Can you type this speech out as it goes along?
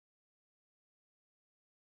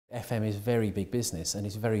FM is very big business and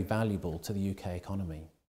is very valuable to the UK economy.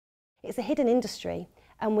 It's a hidden industry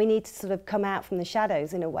and we need to sort of come out from the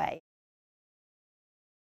shadows in a way.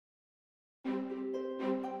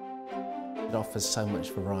 It offers so much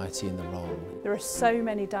variety in the role. There are so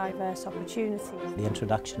many diverse opportunities. The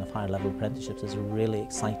introduction of higher level apprenticeships is a really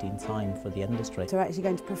exciting time for the industry. So we're actually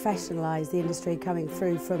going to professionalise the industry coming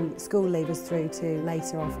through from school leavers through to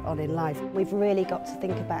later on in life. We've really got to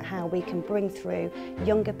think about how we can bring through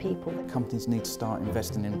younger people. Companies need to start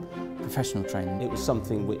investing in professional training. It was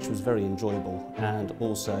something which was very enjoyable and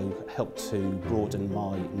also helped to broaden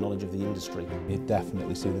my knowledge of the industry. You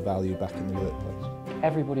definitely see the value back in the workplace.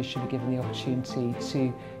 Everybody should be given the opportunity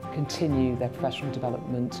to continue their professional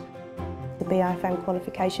development. The BIFM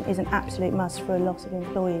qualification is an absolute must for a lot of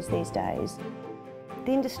employees these days.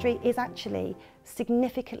 The industry is actually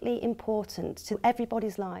significantly important to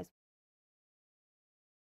everybody's lives.